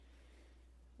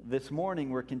This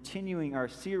morning we're continuing our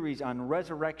series on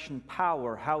resurrection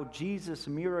power, how Jesus'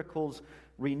 miracles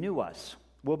renew us.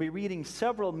 We'll be reading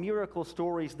several miracle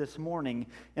stories this morning,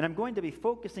 and I'm going to be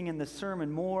focusing in the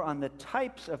sermon more on the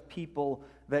types of people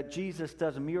that Jesus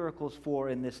does miracles for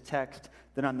in this text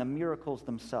than on the miracles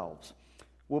themselves.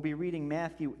 We'll be reading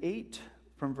Matthew 8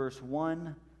 from verse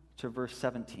 1 to verse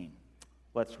 17.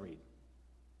 Let's read.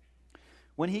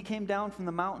 When he came down from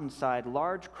the mountainside,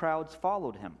 large crowds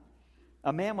followed him.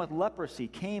 A man with leprosy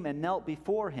came and knelt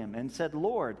before him and said,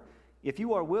 "Lord, if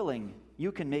you are willing,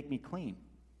 you can make me clean."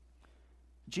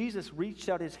 Jesus reached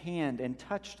out his hand and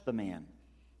touched the man.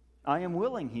 "I am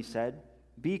willing," he said,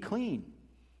 "be clean."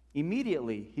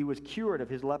 Immediately he was cured of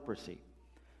his leprosy.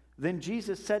 Then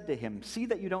Jesus said to him, "See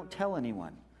that you don't tell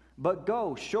anyone, but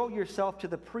go, show yourself to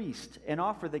the priest and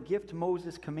offer the gift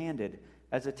Moses commanded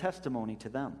as a testimony to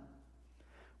them."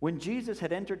 When Jesus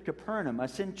had entered Capernaum, a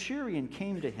centurion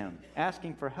came to him,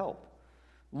 asking for help.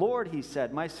 "Lord," he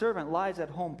said, "my servant lies at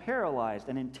home paralyzed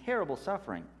and in terrible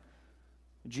suffering."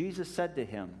 Jesus said to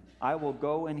him, "I will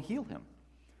go and heal him."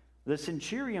 The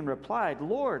centurion replied,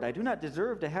 "Lord, I do not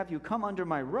deserve to have you come under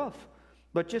my roof,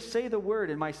 but just say the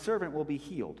word and my servant will be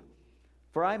healed.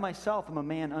 For I myself am a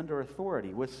man under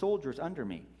authority, with soldiers under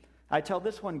me. I tell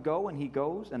this one, 'Go,' and he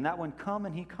goes, and that one, 'Come,'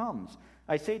 and he comes.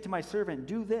 I say to my servant,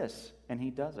 'Do this,' and he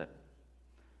does it."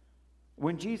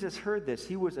 When Jesus heard this,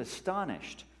 he was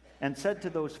astonished and said to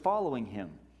those following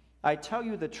him, "I tell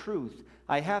you the truth,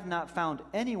 I have not found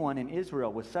anyone in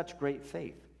Israel with such great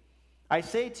faith. I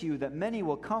say to you that many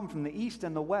will come from the east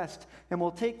and the west and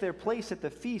will take their place at the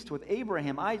feast with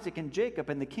Abraham, Isaac, and Jacob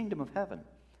in the kingdom of heaven.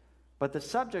 But the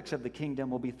subjects of the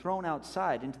kingdom will be thrown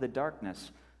outside into the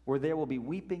darkness, where there will be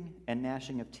weeping and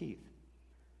gnashing of teeth."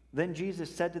 Then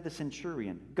Jesus said to the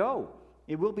centurion, "Go,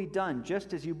 it will be done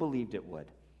just as you believed it would."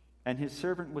 And his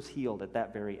servant was healed at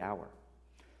that very hour.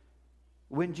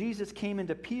 When Jesus came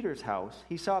into Peter's house,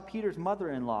 he saw Peter's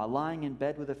mother-in-law lying in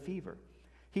bed with a fever.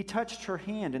 He touched her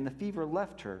hand, and the fever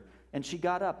left her, and she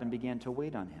got up and began to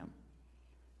wait on him.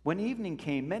 When evening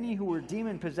came, many who were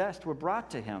demon-possessed were brought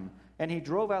to him, and he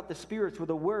drove out the spirits with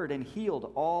a word and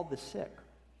healed all the sick.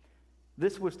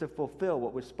 This was to fulfill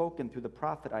what was spoken through the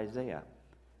prophet Isaiah.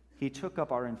 He took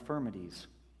up our infirmities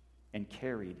and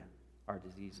carried our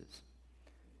diseases.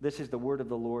 This is the word of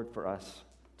the Lord for us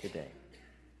today.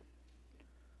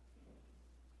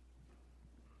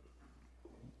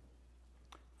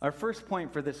 Our first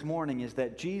point for this morning is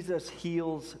that Jesus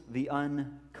heals the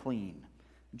unclean.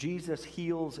 Jesus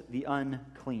heals the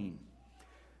unclean.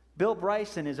 Bill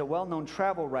Bryson is a well-known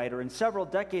travel writer, and several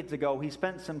decades ago he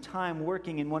spent some time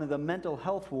working in one of the mental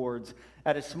health wards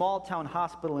at a small-town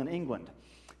hospital in England.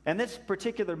 And this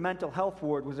particular mental health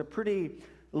ward was a pretty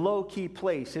low-key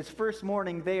place. His first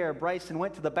morning there, Bryson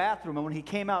went to the bathroom, and when he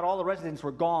came out, all the residents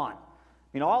were gone.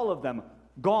 All of them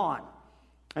gone.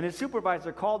 And his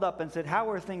supervisor called up and said,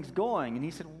 "How are things going?" And he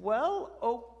said, "Well,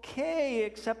 okay,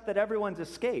 except that everyone's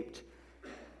escaped."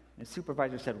 His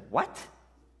supervisor said, "What?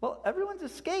 Well, everyone's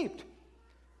escaped."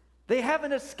 "They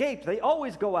haven't escaped. They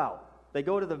always go out. They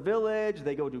go to the village,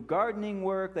 they go do gardening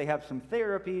work, they have some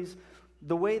therapies."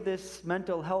 The way this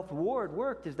mental health ward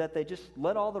worked is that they just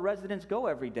let all the residents go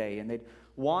every day, and they'd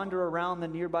wander around the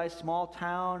nearby small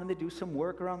town, and they'd do some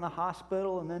work around the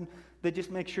hospital, and then they'd just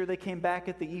make sure they came back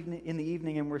in the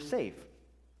evening and were safe.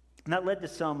 And that led to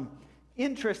some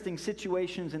interesting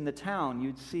situations in the town.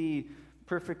 You'd see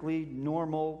perfectly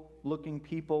normal-looking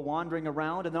people wandering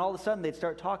around, and then all of a sudden they'd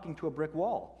start talking to a brick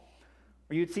wall.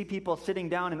 Or you'd see people sitting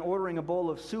down and ordering a bowl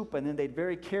of soup, and then they'd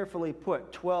very carefully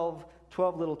put 12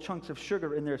 little chunks of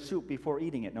sugar in their soup before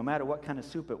eating it, no matter what kind of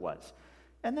soup it was.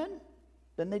 And then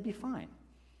they'd be fine.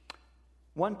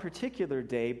 One particular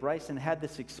day, Bryson had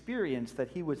this experience that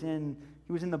he was in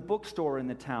the bookstore in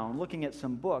the town looking at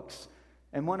some books,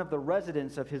 and one of the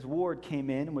residents of his ward came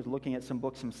in and was looking at some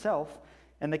books himself,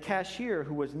 and the cashier,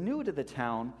 who was new to the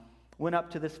town, went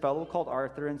up to this fellow called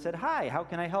Arthur and said, "Hi, how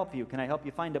can I help you? Can I help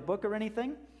you find a book or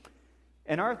anything?"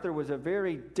 And Arthur was a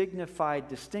very dignified,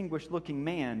 distinguished-looking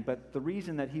man, but the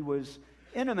reason that he was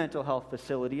in a mental health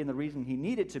facility and the reason he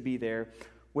needed to be there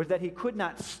was that he could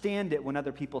not stand it when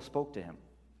other people spoke to him.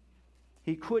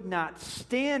 He could not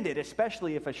stand it,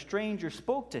 especially if a stranger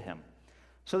spoke to him.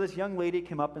 So this young lady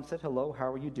came up and said, "Hello,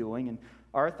 how are you doing?" And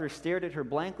Arthur stared at her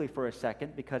blankly for a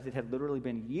second because it had literally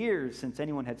been years since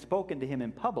anyone had spoken to him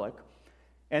in public.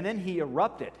 And then he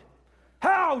erupted.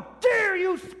 "How dare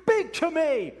you speak to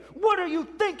me? What are you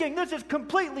thinking? This is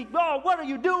completely, what are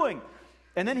you doing?"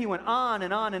 And then he went on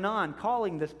and on and on,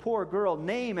 calling this poor girl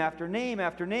name after name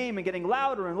after name and getting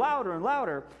louder and louder and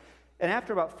louder. And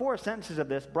after about 4 sentences of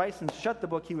this, Bryson shut the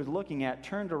book he was looking at,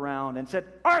 turned around, and said,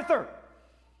 "Arthur,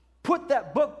 put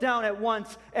that book down at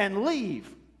once and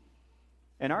leave."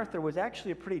 And Arthur was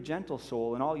actually a pretty gentle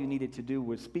soul, and all you needed to do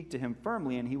was speak to him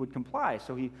firmly, and he would comply.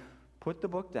 So he put the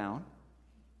book down,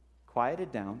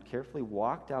 quieted down, carefully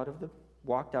walked out of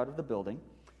the building.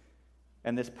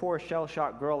 And this poor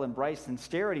shell-shocked girl and Bryson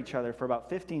stare at each other for about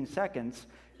 15 seconds,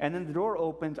 and then the door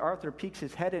opens, Arthur peeks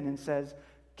his head in and says,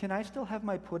 "Can I still have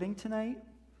my pudding tonight?"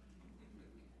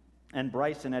 And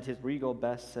Bryson, at his regal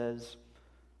best, says,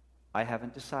 "I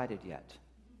haven't decided yet.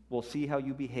 We'll see how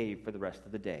you behave for the rest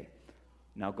of the day.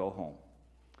 Now go home."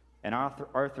 And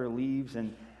Arthur leaves,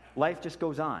 and life just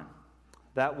goes on.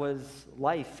 That was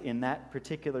life in that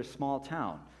particular small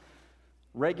town.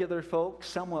 Regular folks,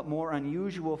 somewhat more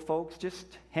unusual folks,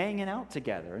 just hanging out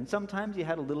together. And sometimes you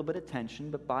had a little bit of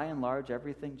tension, but by and large,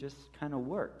 everything just kind of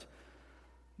worked.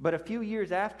 But a few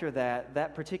years after that,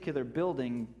 that particular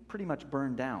building pretty much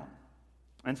burned down.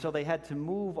 And so they had to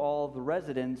move all the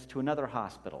residents to another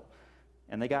hospital.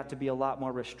 And they got to be a lot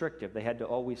more restrictive. They had to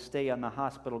always stay on the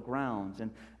hospital grounds.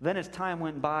 And then as time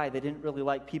went by, they didn't really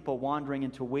like people wandering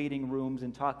into waiting rooms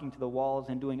and talking to the walls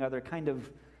and doing other kind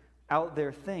of out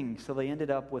there things. So they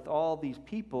ended up with all these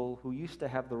people who used to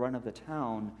have the run of the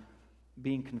town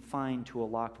being confined to a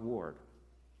locked ward.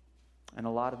 And a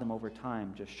lot of them over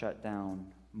time just shut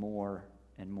down more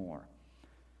and more.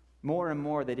 More and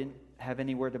more, they didn't have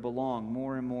anywhere to belong.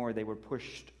 More and more, they were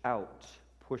pushed out,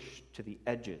 pushed to the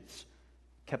edges,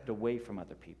 kept away from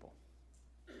other people.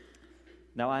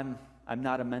 Now, I'm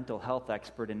not a mental health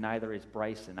expert, and neither is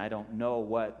Bryson. I don't know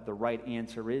what the right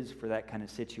answer is for that kind of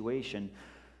situation.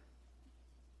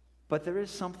 But there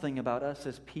is something about us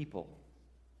as people.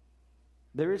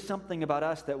 There is something about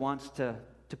us that wants to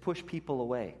push people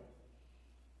away,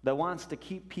 that wants to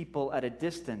keep people at a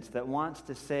distance, that wants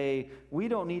to say, we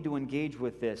don't need to engage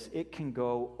with this. It can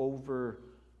go over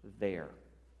there.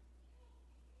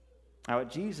 Now,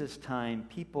 at Jesus' time,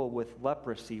 people with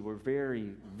leprosy were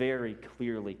very, very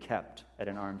clearly kept at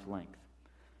an arm's length.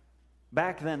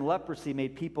 Back then, leprosy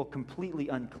made people completely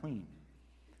unclean.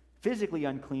 Physically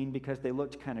unclean because they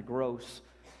looked kind of gross.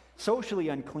 Socially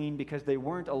unclean because they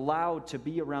weren't allowed to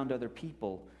be around other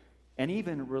people. And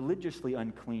even religiously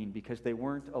unclean because they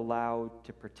weren't allowed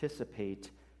to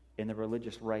participate in the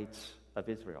religious rites of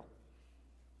Israel.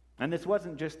 And this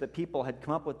wasn't just that people had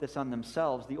come up with this on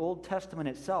themselves. The Old Testament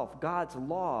itself, God's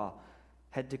law,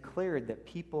 had declared that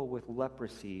people with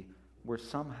leprosy were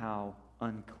somehow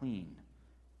unclean,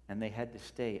 and they had to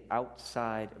stay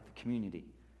outside of the community.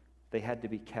 They had to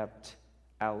be kept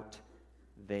out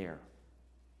there.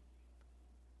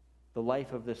 The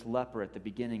life of this leper at the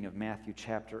beginning of Matthew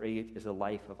chapter 8 is a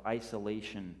life of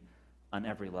isolation on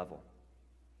every level.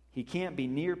 He can't be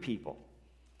near people.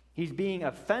 He's being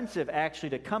offensive, actually,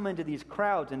 to come into these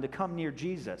crowds and to come near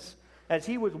Jesus. As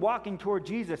he was walking toward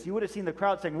Jesus, you would have seen the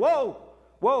crowd saying, "Whoa,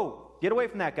 whoa, get away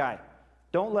from that guy.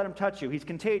 Don't let him touch you. He's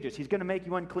contagious. He's going to make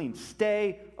you unclean.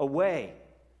 Stay away."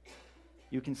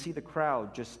 You can see the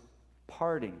crowd just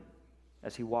parting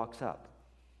as he walks up.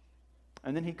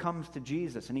 And then he comes to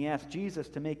Jesus, and he asks Jesus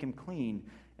to make him clean.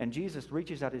 And Jesus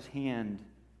reaches out his hand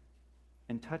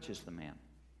and touches the man.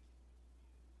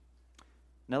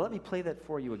 Now let me play that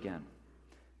for you again.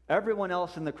 Everyone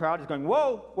else in the crowd is going,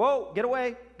 "Whoa, whoa, get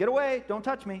away, don't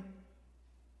touch me."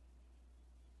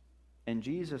 And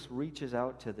Jesus reaches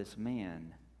out to this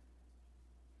man,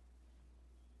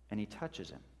 and he touches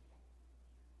him.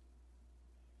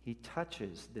 He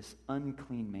touches this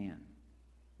unclean man.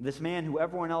 This man who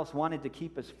everyone else wanted to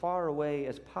keep as far away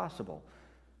as possible.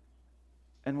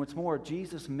 And what's more,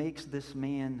 Jesus makes this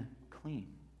man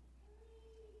clean.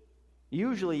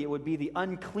 Usually it would be the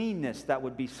uncleanness that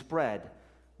would be spread.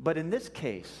 But in this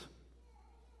case,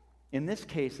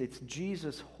 it's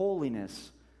Jesus'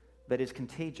 holiness that is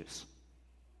contagious.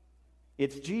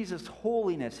 It's Jesus'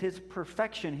 holiness, his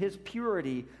perfection, his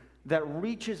purity that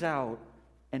reaches out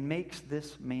and makes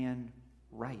this man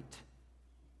right,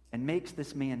 and makes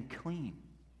this man clean.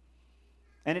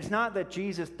 And it's not that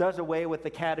Jesus does away with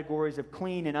the categories of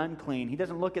clean and unclean. He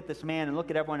doesn't look at this man and look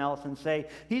at everyone else and say,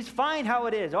 "He's fine how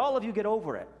it is. All of you get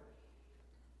over it."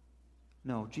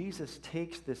 No, Jesus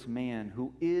takes this man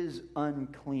who is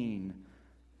unclean,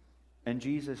 and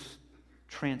Jesus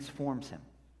transforms him.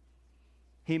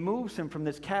 He moves him from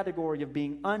this category of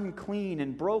being unclean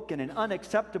and broken and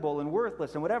unacceptable and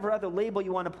worthless and whatever other label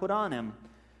you want to put on him.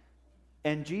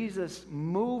 And Jesus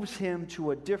moves him to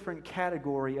a different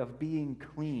category of being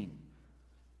clean,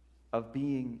 of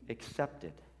being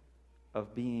accepted,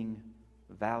 of being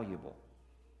valuable.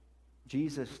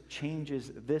 Jesus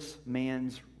changes this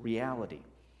man's reality.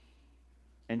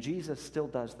 And Jesus still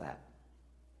does that.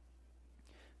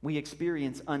 We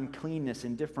experience uncleanness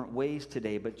in different ways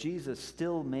today, but Jesus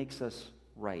still makes us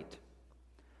right.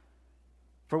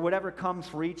 For whatever comes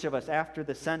for each of us after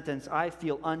the sentence, I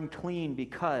feel unclean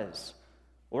because,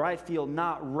 or I feel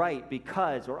not right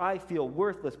because, or I feel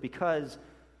worthless because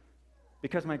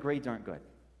my grades aren't good,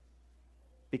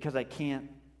 because I can't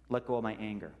let go of my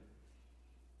anger,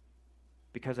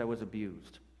 because I was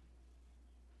abused,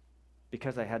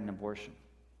 because I had an abortion,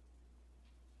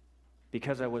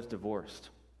 because I was divorced,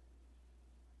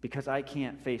 because I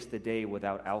can't face the day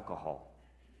without alcohol,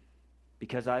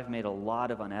 because I've made a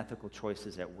lot of unethical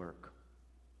choices at work.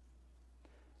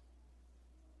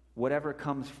 Whatever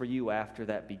comes for you after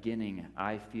that beginning,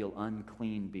 I feel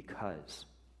unclean because,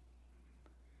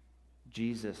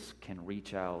 Jesus can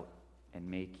reach out and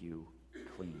make you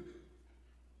clean.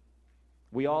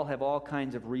 We all have all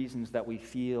kinds of reasons that we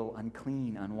feel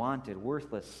unclean, unwanted,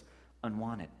 worthless,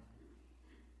 unwanted.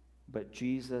 But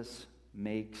Jesus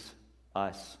makes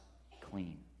us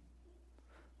clean.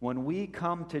 When we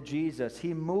come to Jesus,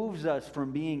 he moves us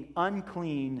from being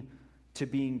unclean to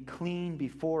being clean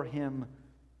before him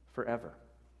forever.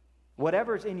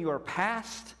 Whatever's in your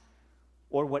past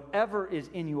or whatever is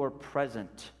in your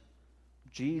present,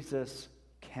 Jesus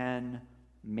can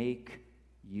make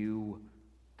you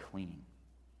clean.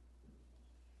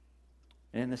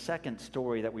 And in the second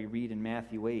story that we read in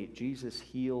Matthew 8, Jesus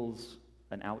heals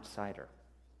an outsider.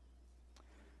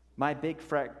 My Big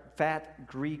Fat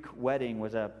Greek Wedding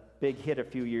was a big hit a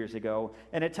few years ago,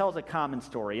 and it tells a common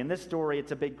story. In this story,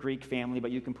 it's a big Greek family,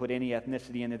 but you can put any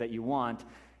ethnicity in it that you want.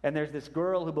 And there's this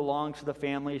girl who belongs to the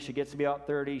family. She gets to be about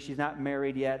 30. She's not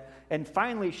married yet. And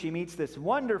finally, she meets this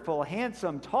wonderful,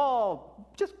 handsome,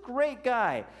 tall, just great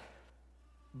guy.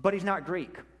 But he's not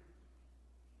Greek.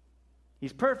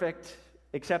 He's perfect,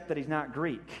 except that he's not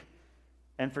Greek.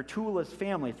 And for Tula's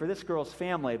family, for this girl's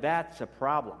family, that's a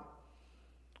problem.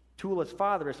 Tula's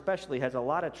father especially has a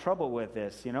lot of trouble with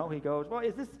this. You know, he goes, well,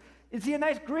 is he a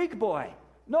nice Greek boy?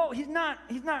 No, he's not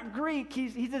Greek.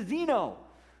 He's a Xeno.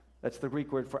 That's the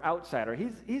Greek word for outsider.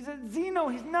 He's a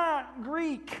Xeno. He's not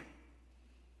Greek.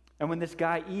 And when this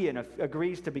guy Ian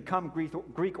agrees to become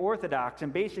Greek Orthodox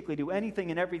and basically do anything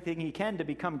and everything he can to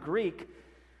become Greek,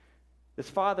 this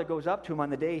father goes up to him on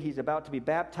the day he's about to be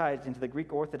baptized into the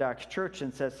Greek Orthodox Church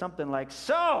and says something like,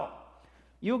 so,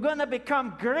 you're going to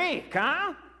become Greek,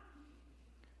 huh?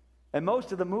 And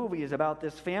most of the movie is about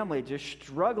this family just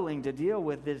struggling to deal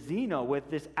with this Xeno, with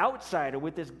this outsider,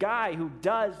 with this guy who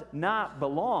does not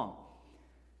belong.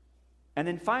 And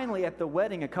then finally at the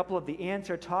wedding, a couple of the aunts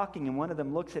are talking, and one of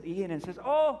them looks at Ian and says,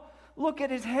 oh, look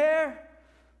at his hair.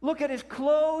 Look at his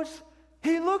clothes.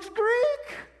 He looks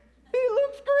Greek. He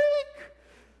looks Greek.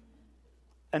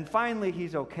 And finally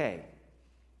he's okay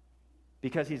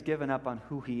because he's given up on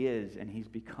who he is and he's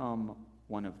become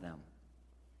one of them.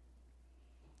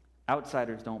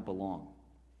 Outsiders don't belong.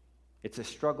 It's a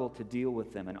struggle to deal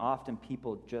with them, and often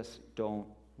people just don't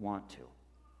want to.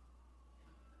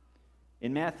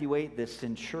 In Matthew 8, this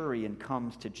centurion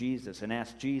comes to Jesus and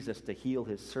asks Jesus to heal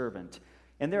his servant.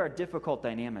 And there are difficult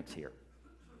dynamics here.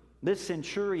 This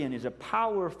centurion is a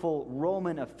powerful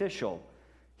Roman official.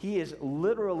 He is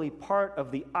literally part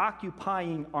of the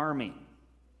occupying army.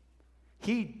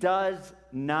 He does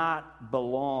not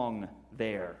belong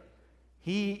there.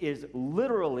 He is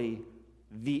literally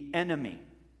the enemy.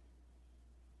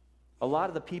 A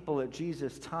lot of the people at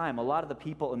Jesus' time, a lot of the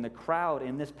people in the crowd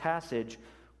in this passage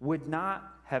would not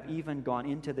have even gone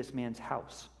into this man's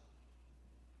house.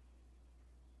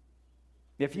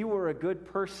 If you were a good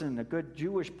person, a good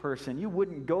Jewish person, you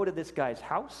wouldn't go to this guy's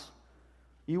house.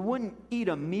 You wouldn't eat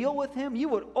a meal with him. You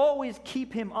would always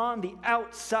keep him on the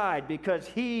outside because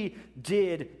he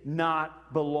did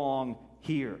not belong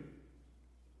here.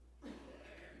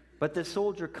 But the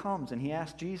soldier comes and he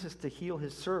asks Jesus to heal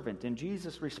his servant, and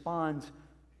Jesus responds,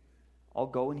 I'll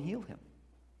go and heal him.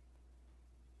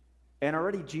 And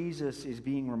already Jesus is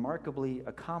being remarkably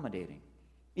accommodating.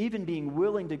 Even being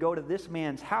willing to go to this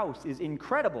man's house is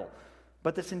incredible.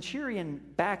 But the centurion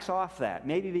backs off that,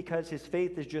 maybe because his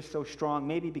faith is just so strong,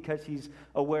 maybe because he's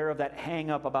aware of that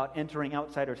hang-up about entering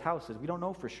outsiders' houses. We don't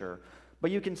know for sure. But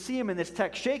you can see him in this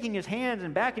text shaking his hands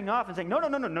and backing off and saying, no,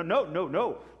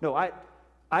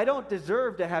 I don't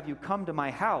deserve to have you come to my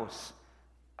house.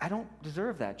 I don't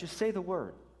deserve that. Just say the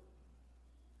word.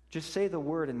 Just say the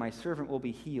word and my servant will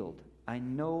be healed. I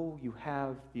know you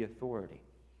have the authority.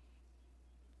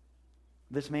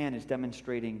 This man is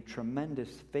demonstrating tremendous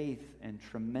faith and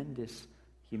tremendous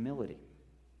humility.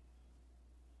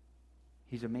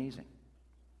 He's amazing.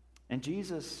 And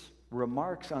Jesus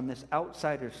remarks on this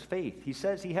outsider's faith. He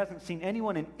says he hasn't seen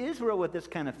anyone in Israel with this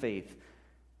kind of faith,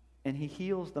 and he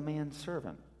heals the man's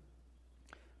servant.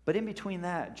 But in between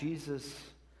that, Jesus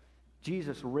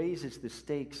raises the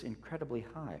stakes incredibly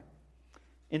high.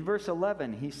 In verse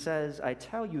 11, he says, I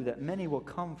tell you that many will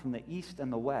come from the east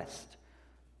and the west,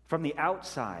 from the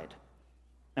outside,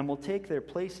 and will take their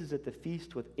places at the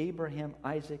feast with Abraham,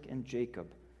 Isaac, and Jacob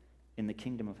in the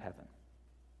kingdom of heaven.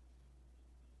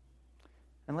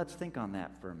 And let's think on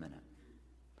that for a minute.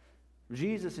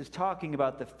 Jesus is talking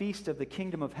about the feast of the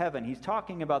kingdom of heaven. He's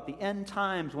talking about the end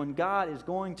times when God is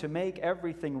going to make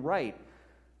everything right.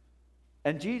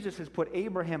 And Jesus has put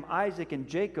Abraham, Isaac, and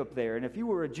Jacob there. And if you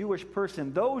were a Jewish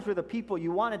person, those were the people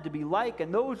you wanted to be like,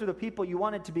 and those were the people you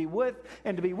wanted to be with.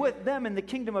 And to be with them in the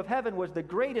kingdom of heaven was the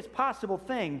greatest possible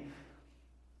thing.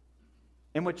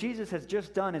 And what Jesus has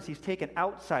just done is he's taken an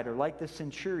outsider like the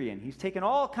centurion. He's taken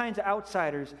all kinds of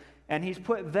outsiders, and he's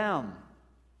put them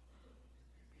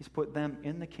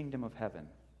in the kingdom of heaven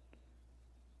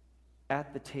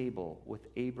at the table with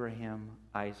Abraham,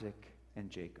 Isaac, and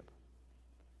Jacob.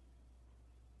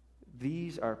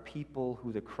 These are people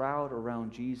who the crowd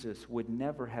around Jesus would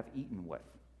never have eaten with.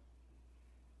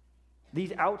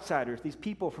 These outsiders, these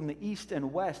people from the east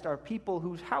and west, are people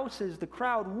whose houses the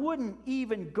crowd wouldn't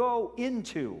even go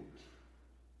into.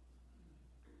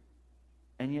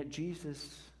 And yet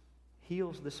Jesus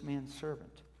heals this man's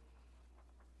servant.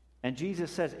 And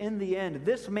Jesus says, in the end,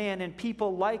 this man and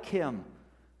people like him,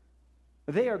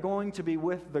 they are going to be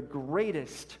with the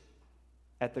greatest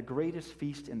at the greatest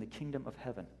feast in the kingdom of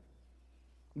heaven.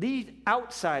 These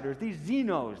outsiders, these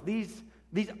xenos,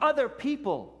 these other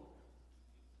people,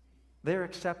 they're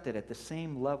accepted at the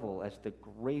same level as the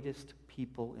greatest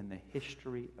people in the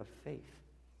history of faith.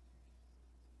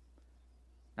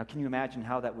 Now, can you imagine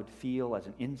how that would feel as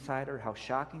an insider, how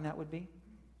shocking that would be?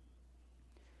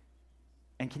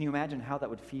 And can you imagine how that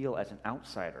would feel as an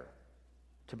outsider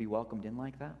to be welcomed in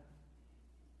like that?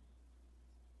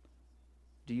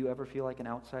 Do you ever feel like an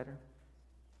outsider?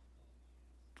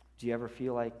 Do you ever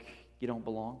feel like you don't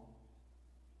belong?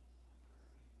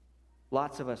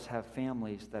 Lots of us have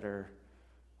families that are,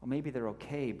 well, maybe they're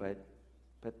okay, but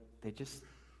they just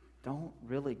don't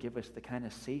really give us the kind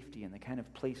of safety and the kind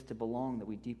of place to belong that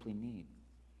we deeply need.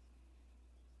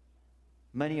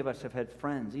 Many of us have had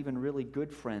friends, even really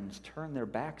good friends, turn their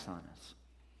backs on us.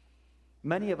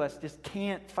 Many of us just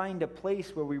can't find a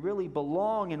place where we really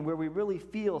belong and where we really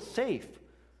feel safe.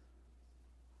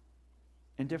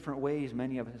 In different ways,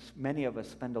 many of us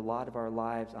spend a lot of our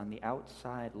lives on the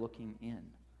outside looking in.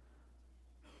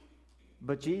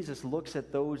 But Jesus looks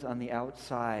at those on the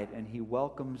outside and he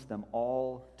welcomes them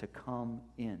all to come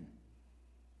in.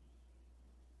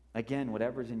 Again,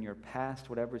 whatever's in your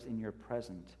past, whatever's in your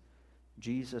present,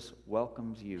 Jesus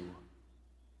welcomes you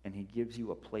and he gives you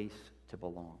a place to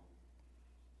belong.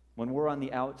 When we're on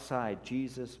the outside,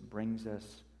 Jesus brings us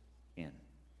in.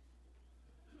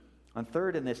 And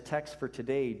third, in this text for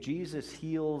today, Jesus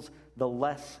heals the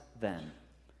less than.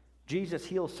 Jesus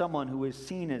heals someone who is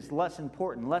seen as less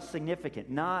important, less significant,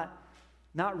 not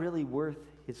really worth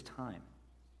his time.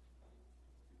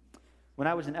 When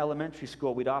I was in elementary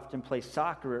school, we'd often play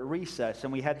soccer at recess,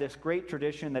 and we had this great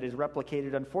tradition that is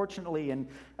replicated, unfortunately, in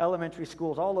elementary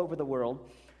schools all over the world,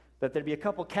 that there'd be a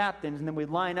couple captains, and then we'd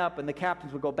line up, and the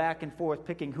captains would go back and forth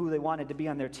picking who they wanted to be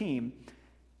on their team.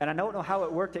 And I don't know how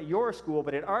it worked at your school,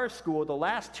 but at our school, the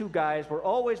last two guys were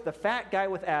always the fat guy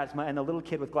with asthma and the little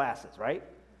kid with glasses, right?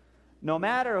 No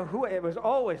matter who, it was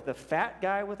always the fat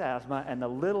guy with asthma and the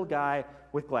little guy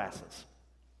with glasses.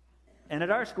 And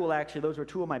at our school, actually, those were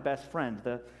two of my best friends.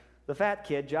 The fat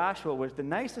kid, Joshua, was the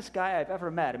nicest guy I've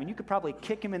ever met. I mean, you could probably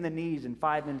kick him in the knees, and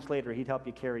 5 minutes later, he'd help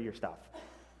you carry your stuff.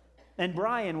 And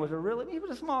Brian was he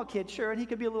was a small kid, sure, and he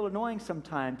could be a little annoying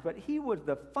sometimes, but he was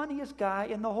the funniest guy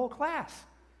in the whole class.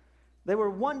 They were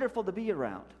wonderful to be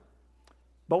around.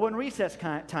 But when recess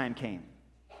time came,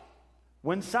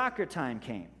 when soccer time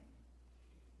came,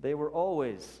 they were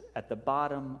always at the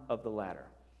bottom of the ladder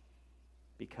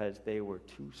because they were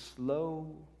too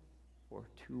slow or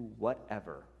too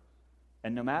whatever.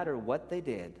 And no matter what they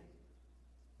did,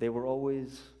 they were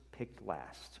always picked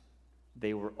last.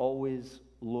 They were always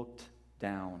looked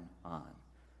down on.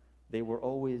 They were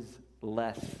always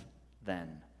less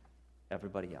than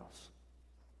everybody else.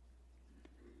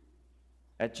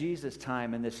 At Jesus'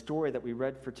 time, in this story that we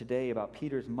read for today about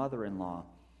Peter's mother-in-law,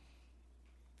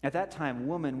 at that time,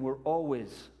 women were always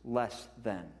less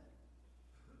than.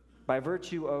 By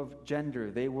virtue of gender,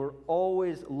 they were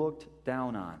always looked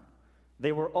down on.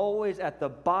 They were always at the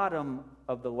bottom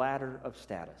of the ladder of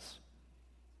status.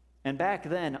 And back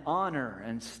then, honor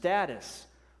and status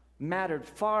mattered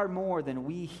far more than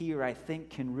we here, I think,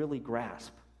 can really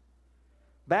grasp.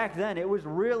 Back then, it was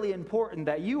really important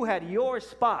that you had your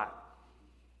spot.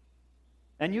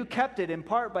 And you kept it in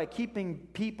part by keeping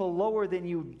people lower than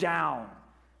you down.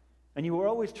 And you were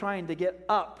always trying to get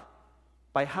up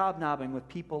by hobnobbing with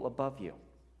people above you.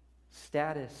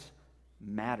 Status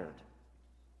mattered.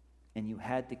 And you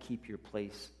had to keep your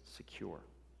place secure.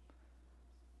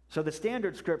 So the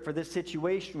standard script for this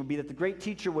situation would be that the great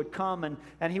teacher would come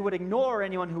and he would ignore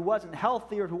anyone who wasn't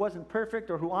healthy or who wasn't perfect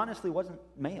or who honestly wasn't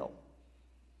male.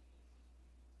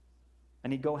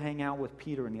 And he'd go hang out with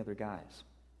Peter and the other guys.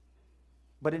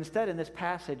 But instead, in this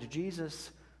passage,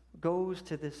 Jesus goes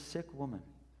to this sick woman.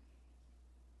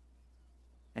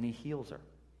 And he heals her.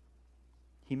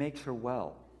 He makes her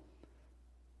well.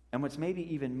 And what's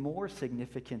maybe even more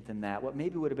significant than that, what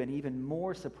maybe would have been even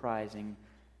more surprising,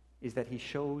 is that he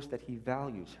shows that he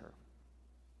values her.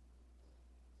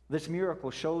 This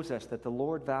miracle shows us that the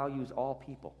Lord values all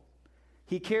people.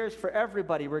 He cares for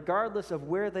everybody, regardless of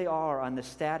where they are on the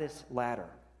status ladder.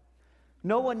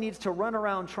 No one needs to run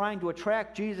around trying to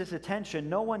attract Jesus' attention.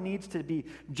 No one needs to be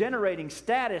generating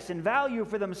status and value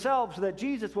for themselves so that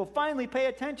Jesus will finally pay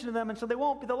attention to them and so they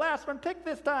won't be the last one picked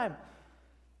this time.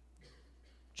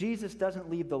 Jesus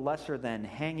doesn't leave the lesser than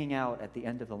hanging out at the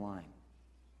end of the line.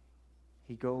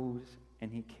 He goes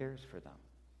and he cares for them.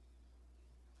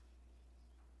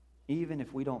 Even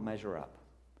if we don't measure up.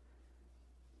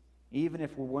 Even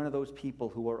if we're one of those people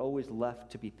who are always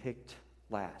left to be picked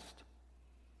last.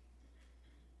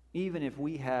 Even if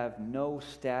we have no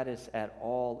status at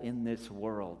all in this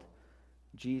world,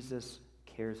 Jesus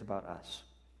cares about us.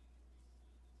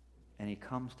 And he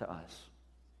comes to us.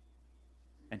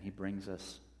 And he brings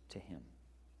us to him.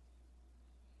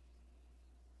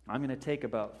 I'm going to take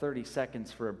about 30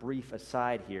 seconds for a brief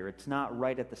aside here. It's not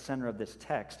right at the center of this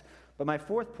text. But my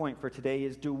fourth point for today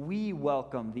is, do we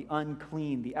welcome the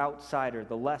unclean, the outsider,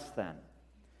 the less than?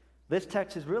 This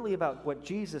text is really about what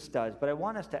Jesus does, but I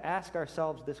want us to ask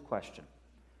ourselves this question.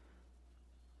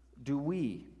 Do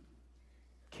we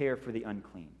care for the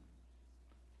unclean?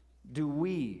 Do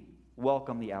we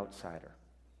welcome the outsider?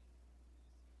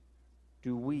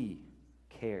 Do we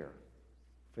care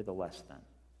for the less than?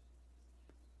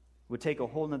 It would take a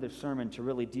whole nother sermon to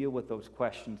really deal with those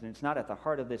questions, and it's not at the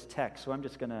heart of this text, so I'm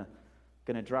just going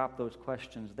to drop those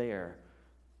questions there.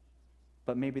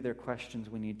 But maybe they're questions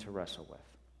we need to wrestle with.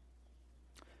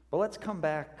 But let's come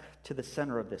back to the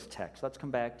center of this text. Let's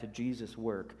come back to Jesus'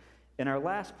 work. And our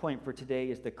last point for today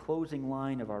is the closing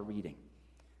line of our reading.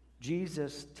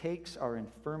 Jesus takes our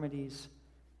infirmities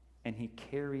and he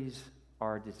carries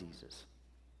our diseases.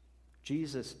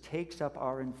 Jesus takes up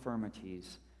our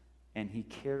infirmities and he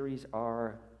carries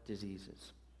our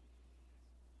diseases.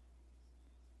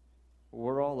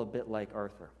 We're all a bit like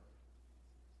Arthur.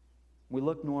 We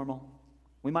look normal.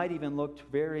 We might even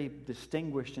look very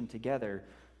distinguished and together.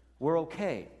 We're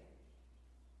okay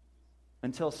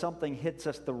until something hits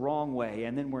us the wrong way,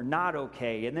 and then we're not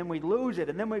okay, and then we lose it,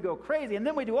 and then we go crazy, and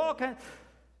then we do all kinds.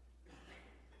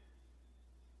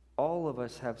 All of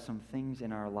us have some things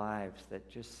in our lives that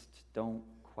just don't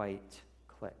quite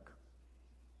click.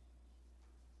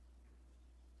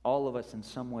 All of us in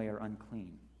some way are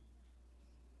unclean.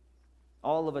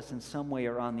 All of us in some way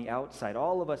are on the outside.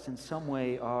 All of us in some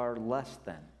way are less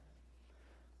than.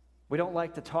 We don't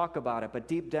like to talk about it, but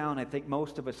deep down I think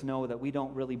most of us know that we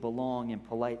don't really belong in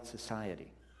polite society.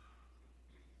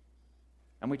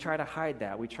 And we try to hide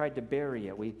that. We try to bury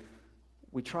it. We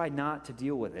try not to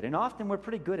deal with it. And often we're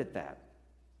pretty good at that.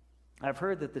 I've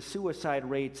heard that the suicide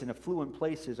rates in affluent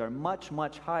places are much,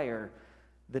 much higher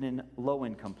than in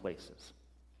low-income places.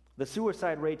 The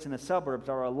suicide rates in the suburbs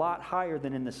are a lot higher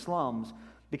than in the slums,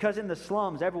 because in the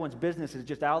slums, everyone's business is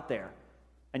just out there,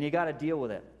 and you got to deal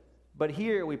with it. But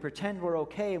here, we pretend we're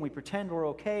okay, and we pretend we're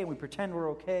okay, and we pretend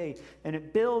we're okay, and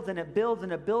it builds, and it builds,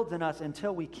 and it builds in us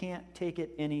until we can't take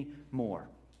it anymore.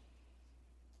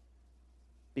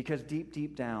 Because deep,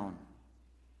 deep down,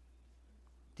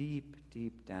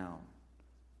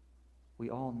 we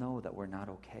all know that we're not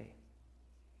okay.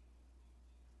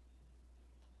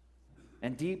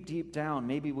 And deep, deep down,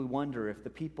 maybe we wonder if the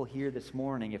people here this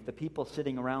morning, if the people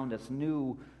sitting around us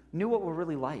knew what we're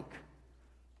really like,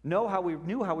 knew how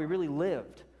we really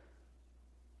lived,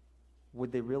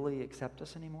 would they really accept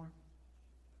us anymore?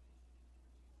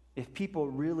 If people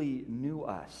really knew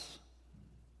us,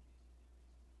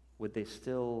 would they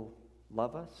still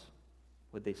love us?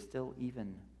 Would they still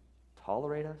even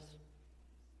tolerate us?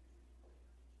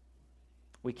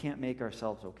 We can't make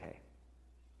ourselves okay.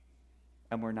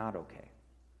 And we're not okay.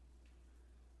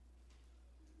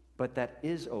 But that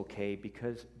is okay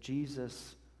because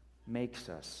Jesus makes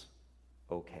us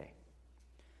okay.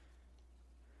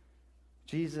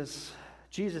 Jesus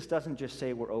doesn't just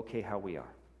say we're okay how we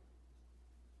are.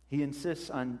 He insists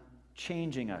on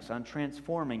changing us, on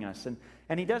transforming us.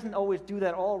 And he doesn't always do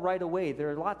that all right away.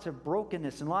 There are lots of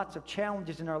brokenness and lots of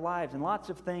challenges in our lives and lots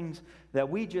of things that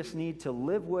we just need to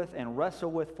live with and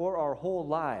wrestle with for our whole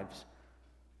lives.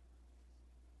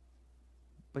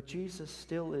 But Jesus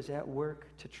still is at work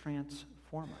to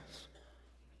transform us.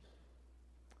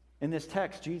 In this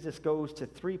text, Jesus goes to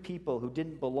 3 people who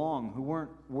didn't belong, who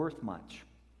weren't worth much.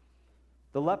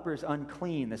 The leper is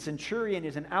unclean. The centurion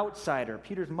is an outsider.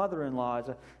 Peter's mother-in-law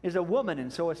is a woman,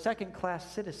 and so a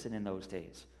second-class citizen in those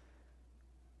days.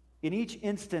 In each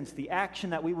instance, the action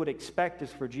that we would expect is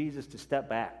for Jesus to step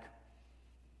back,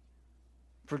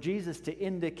 for Jesus to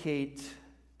indicate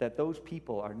that those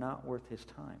people are not worth his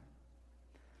time.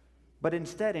 But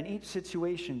instead, in each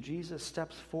situation, Jesus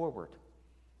steps forward,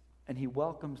 and he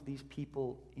welcomes these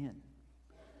people in.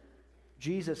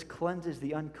 Jesus cleanses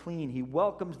the unclean. He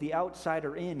welcomes the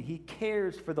outsider in. He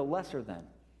cares for the lesser than.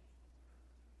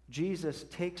 Jesus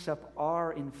takes up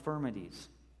our infirmities,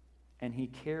 and he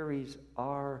carries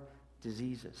our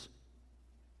diseases.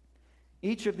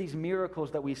 Each of these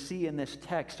miracles that we see in this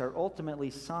text are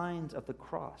ultimately signs of the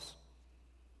cross.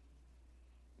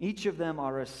 Each of them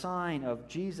are a sign of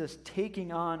Jesus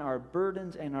taking on our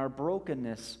burdens and our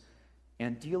brokenness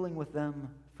and dealing with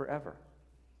them forever.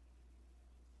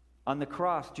 On the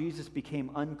cross, Jesus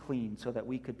became unclean so that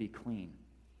we could be clean.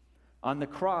 On the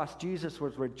cross, Jesus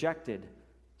was rejected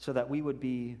so that we would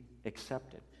be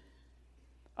accepted.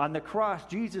 On the cross,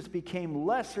 Jesus became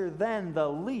lesser than the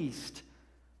least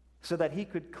so that he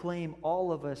could claim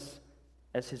all of us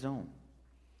as his own.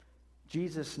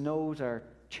 Jesus knows our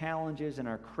challenges and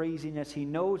our craziness. He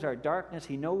knows our darkness.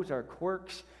 He knows our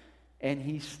quirks. And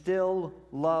he still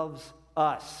loves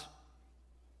us.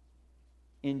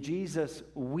 In Jesus,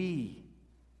 we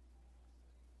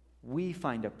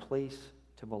find a place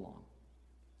to belong.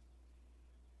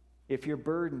 If you're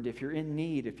burdened, if you're in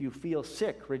need, if you feel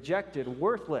sick, rejected,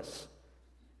 worthless,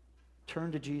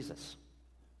 turn to Jesus.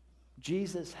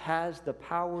 Jesus has the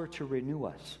power to renew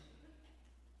us.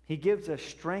 He gives us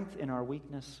strength in our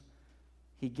weakness.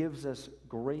 He gives us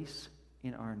grace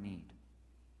in our need.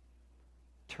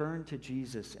 Turn to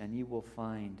Jesus and you will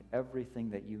find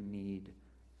everything that you need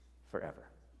forever.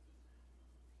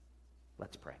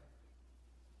 Let's pray.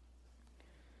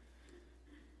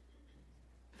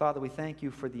 Father, we thank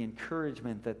you for the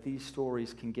encouragement that these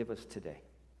stories can give us today.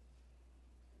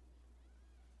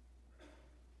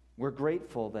 We're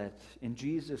grateful that in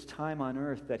Jesus' time on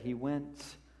earth that he went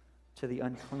to the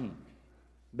unclean,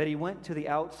 that he went to the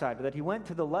outsider, that he went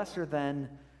to the lesser than,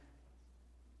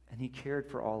 and he cared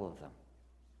for all of them.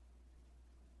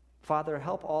 Father,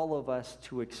 help all of us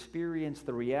to experience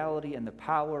the reality and the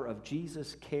power of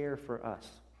Jesus' care for us.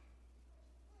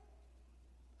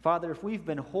 Father, if we've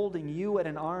been holding you at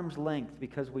an arm's length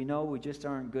because we know we just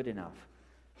aren't good enough,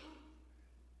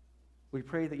 we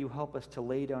pray that you help us to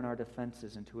lay down our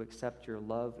defenses and to accept your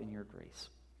love and your grace.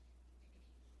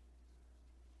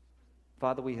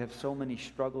 Father, we have so many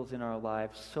struggles in our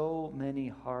lives, so many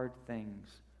hard things,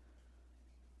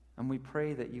 and we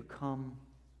pray that you come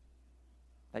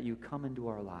into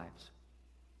our lives,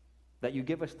 that you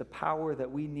give us the power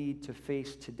that we need to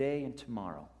face today and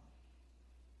tomorrow.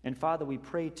 And Father, we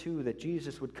pray too that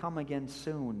Jesus would come again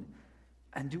soon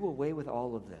and do away with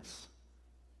all of this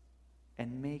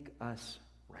and make us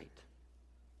right.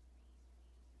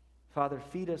 Father,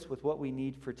 feed us with what we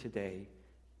need for today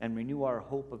and renew our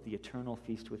hope of the eternal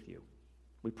feast with you.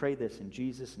 We pray this in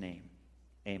Jesus' name.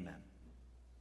 Amen.